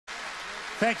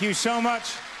Thank you so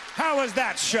much. How was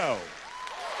that show?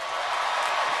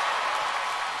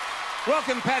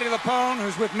 Welcome, Patti LuPone,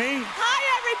 who's with me.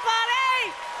 Hi,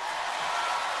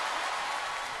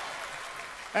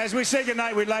 everybody! As we say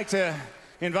goodnight, we'd like to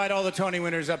invite all the Tony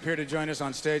winners up here to join us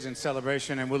on stage in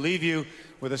celebration, and we'll leave you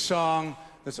with a song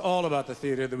that's all about the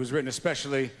theater that was written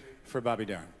especially for Bobby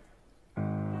Darin.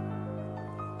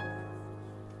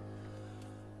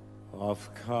 Off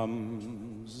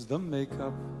comes the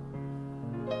makeup,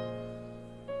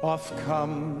 off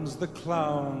comes the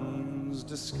clown's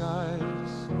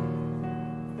disguise,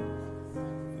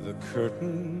 the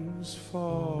curtains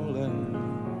fallen,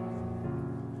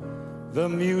 the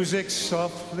music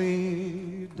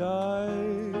softly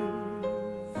dies,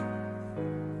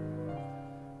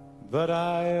 but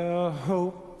I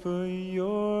hope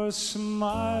you're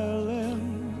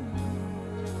smiling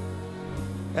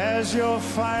as you're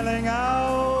filing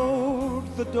out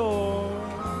the door.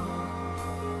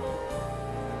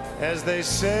 As they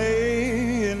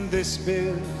say in this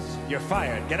biz, you're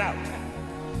fired, get out.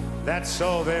 That's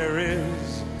all there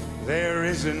is, there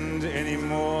isn't any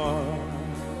more.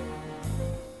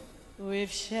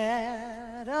 We've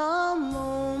shared a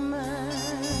moment,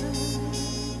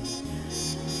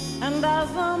 and as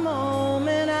the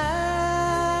moment ends,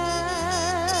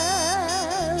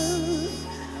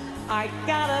 I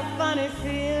got a funny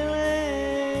feeling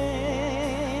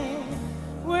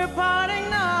we're parting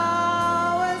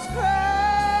now as friends.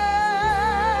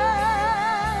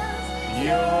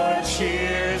 Your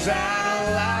cheers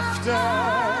and laughter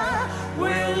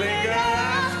will linger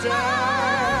after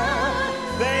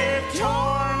they've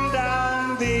torn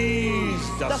down these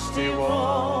dusty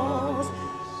walls.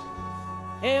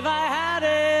 If I had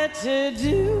it to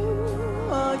do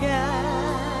again,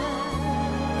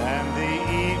 and the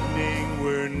evening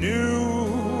were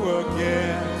new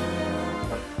again,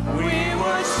 we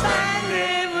were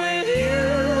standing with you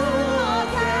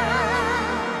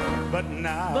again. But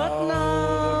now the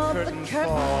curtain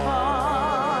falls.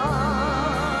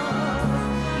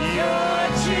 Your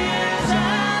cheers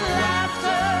and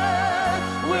laughter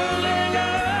will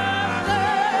linger after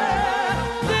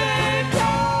they've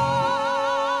torn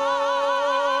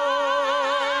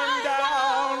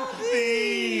down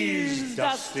these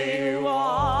dusty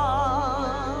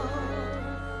walls.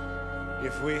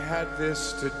 If we had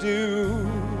this to do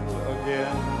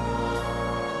again,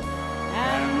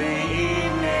 and the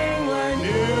evening were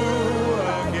new